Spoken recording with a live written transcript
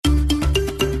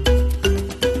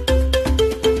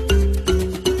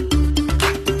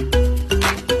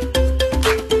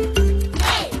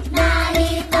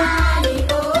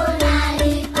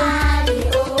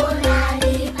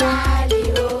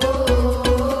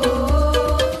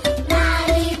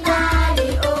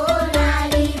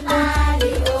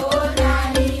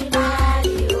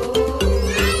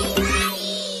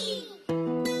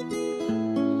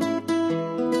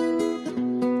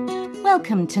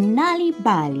to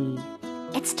Nal'ibali.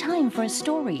 It's time for a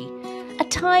story. A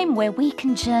time where we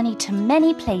can journey to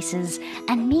many places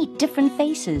and meet different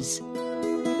faces.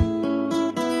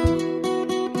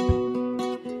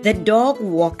 The Dog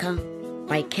Walker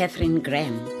by Catherine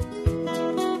Graham.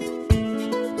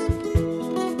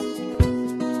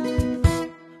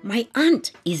 My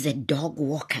aunt is a dog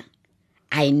walker.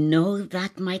 I know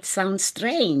that might sound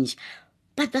strange,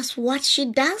 but that's what she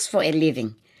does for a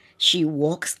living. She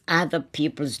walks other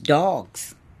people's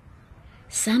dogs.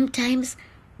 Sometimes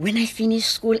when I finish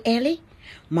school early,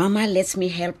 Mama lets me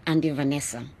help Auntie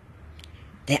Vanessa.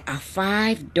 There are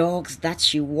 5 dogs that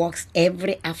she walks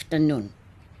every afternoon.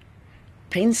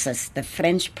 Princess, the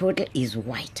French poodle, is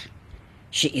white.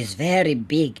 She is very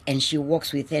big and she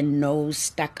walks with her nose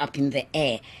stuck up in the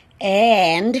air.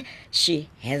 And she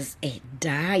has a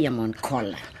diamond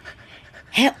collar.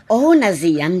 Her owner,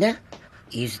 Zianda,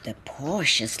 is the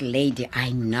portiest lady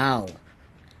I know.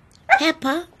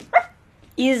 Pepper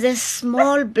is a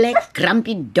small black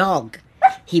grumpy dog.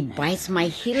 He bites my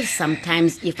heels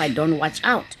sometimes if I don't watch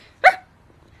out.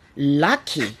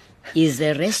 Lucky is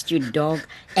a rescue dog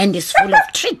and is full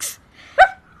of tricks.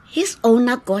 His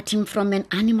owner got him from an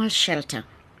animal shelter.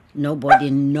 Nobody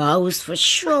knows for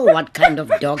sure what kind of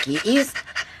dog he is,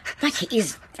 but he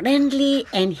is friendly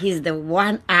and he's the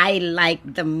one I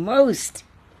like the most.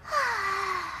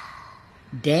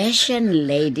 Dash and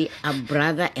Lady are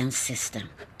brother and sister.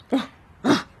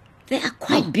 They are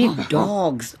quite big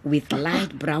dogs with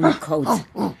light brown coats.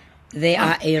 They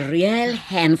are a real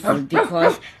handful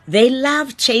because they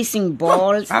love chasing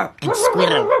balls and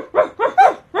squirrels.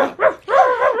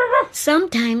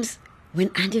 Sometimes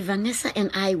when Auntie Vanessa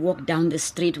and I walk down the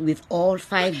street with all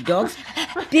 5 dogs,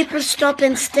 people stop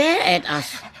and stare at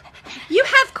us. You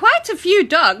have quite a few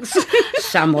dogs.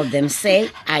 Some of them say,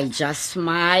 I just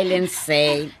smile and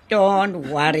say, don't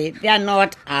worry, they're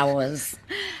not ours.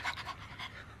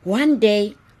 One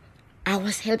day, I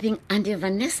was helping Auntie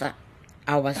Vanessa.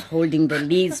 I was holding the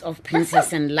leads of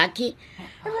Princess and Lucky.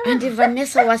 Auntie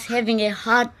Vanessa was having a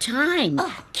hard time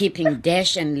keeping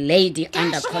Dash and Lady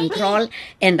under control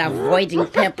and avoiding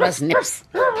Pepper's nips.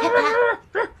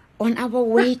 On our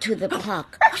way to the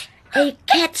park, a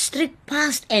cat streaked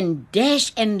past and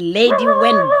Dash and Lady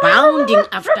went bounding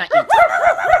after it,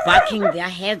 barking their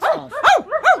heads off.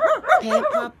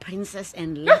 Pepper, Princess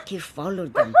and Lucky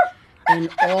followed them, and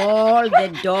all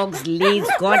the dogs' leads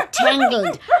got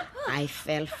tangled. I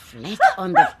fell flat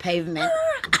on the pavement.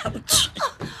 Ouch!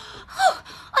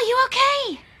 Are you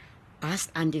okay?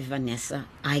 Asked Auntie Vanessa.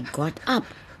 I got up.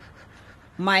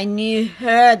 My knee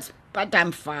hurts, but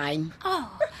I'm fine.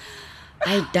 Oh.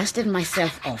 I dusted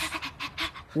myself off.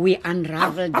 We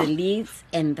unraveled the leaves,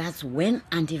 and that's when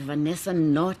Auntie Vanessa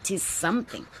noticed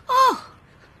something. Oh,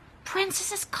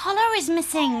 Princess's collar is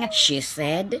missing, she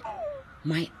said.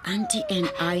 My auntie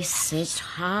and I searched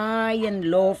high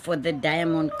and low for the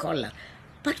diamond collar,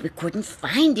 but we couldn't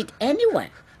find it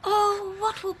anywhere. Oh,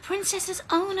 what will Princess's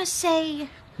owner say?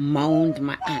 Moaned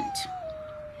my aunt.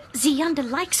 Zianda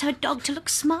likes her dog to look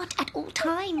smart at all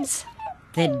times.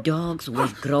 The dogs were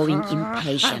growing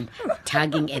impatient,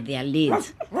 tugging at their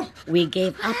leads. We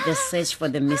gave up the search for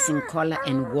the missing collar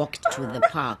and walked to the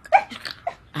park.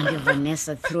 Auntie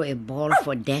Vanessa threw a ball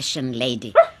for Dash and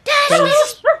Lady. They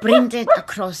sprinted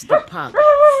across the park,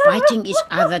 fighting each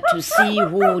other to see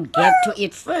who would get to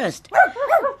it first.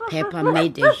 Pepper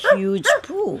made a huge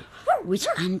poo, which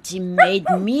Auntie made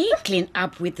me clean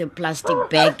up with a plastic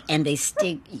bag and a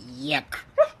stick. Yuck.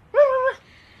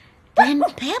 Then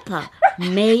Pepper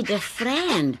made a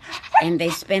friend, and they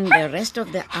spent the rest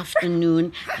of the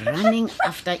afternoon running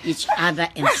after each other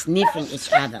and sniffing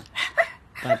each other.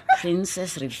 But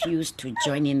Princess refused to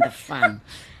join in the fun.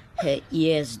 Her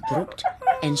ears drooped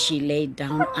and she lay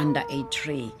down under a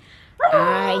tree.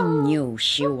 I knew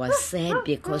she was sad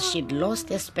because she'd lost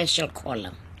her special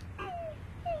collar.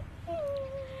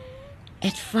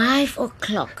 At 5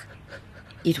 o'clock,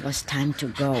 it was time to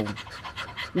go.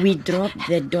 We dropped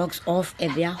the dogs off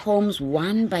at their homes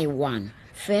one by one.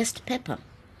 First Pepper,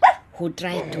 who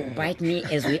tried to bite me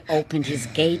as we opened his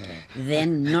gate,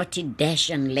 then naughty Dash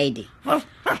and Lady.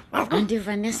 Auntie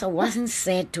Vanessa wasn't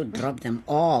sad to drop them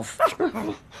off.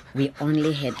 We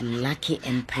only had Lucky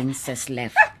and Princess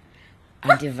left.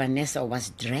 Auntie Vanessa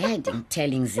was dreading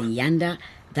telling Zianda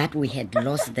that we had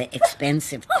lost the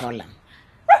expensive collar.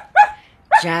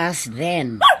 Just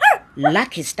then,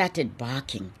 Lucky started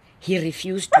barking. He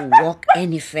refused to walk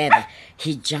any further.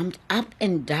 He jumped up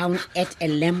and down at a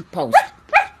lamppost.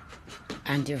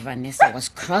 Auntie Vanessa was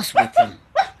cross with him.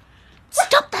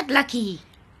 Stop that, Lucky!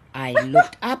 I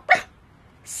looked up.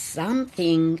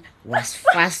 Something was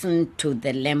fastened to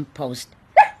the lamppost.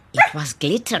 It was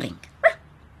glittering.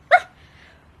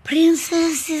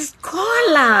 Princess's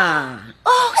collar!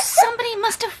 Oh, somebody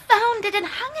must have found it and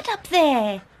hung it up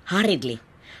there. Hurriedly,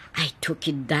 I took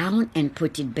it down and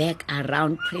put it back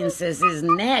around Princess's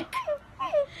neck.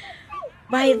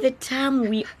 By the time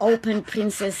we opened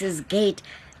Princess's gate,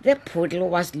 the poodle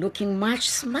was looking much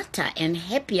smarter and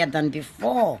happier than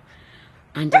before.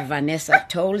 Auntie Vanessa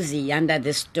told Zianda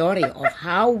the story of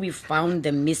how we found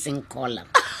the missing collar.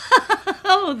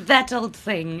 Oh, that old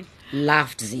thing.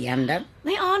 Laughed Zianda.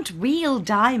 They aren't real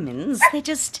diamonds. They're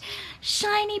just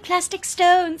shiny plastic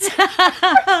stones.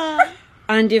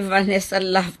 Auntie Vanessa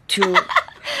laughed too.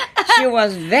 She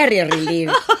was very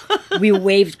relieved. We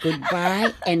waved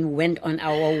goodbye and went on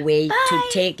our way to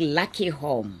take Lucky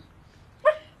home.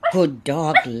 Good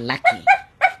dog, Lucky.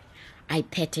 I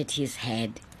petted his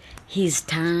head. His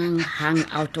tongue hung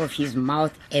out of his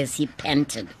mouth as he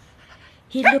panted.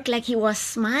 He looked like he was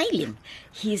smiling.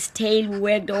 His tail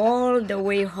wagged all the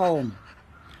way home.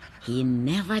 He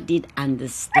never did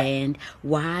understand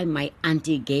why my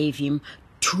auntie gave him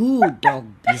 2 dog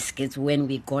biscuits when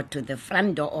we got to the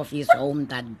front door of his home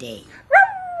that day.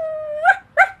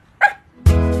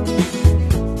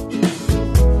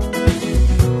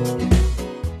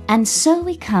 And so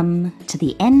we come to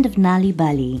the end of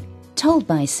Nal'ibali, told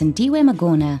by Sindiwe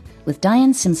Magona with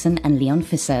Diane Simpson and Leon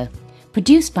Fisser,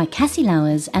 produced by Cassie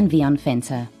Lowers and Vion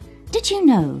Fenter. Did you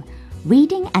know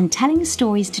reading and telling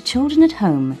stories to children at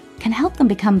home can help them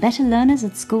become better learners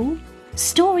at school?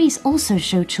 Stories also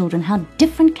show children how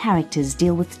different characters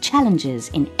deal with challenges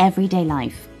in everyday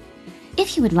life.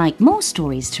 If you would like more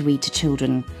stories to read to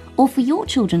children, or for your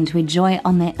children to enjoy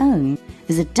on their own,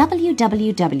 visit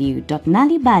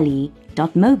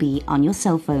www.nalibali.mobi on your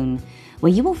cell phone,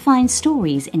 where you will find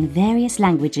stories in various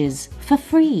languages for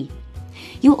free.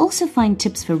 You'll also find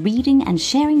tips for reading and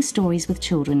sharing stories with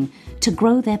children to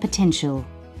grow their potential.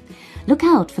 Look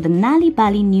out for the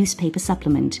Nal'ibali newspaper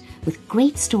supplement with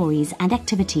great stories and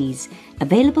activities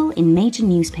available in major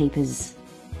newspapers.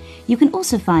 You can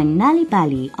also find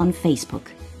Nal'ibali on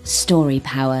Facebook. Story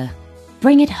Power.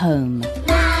 Bring it home.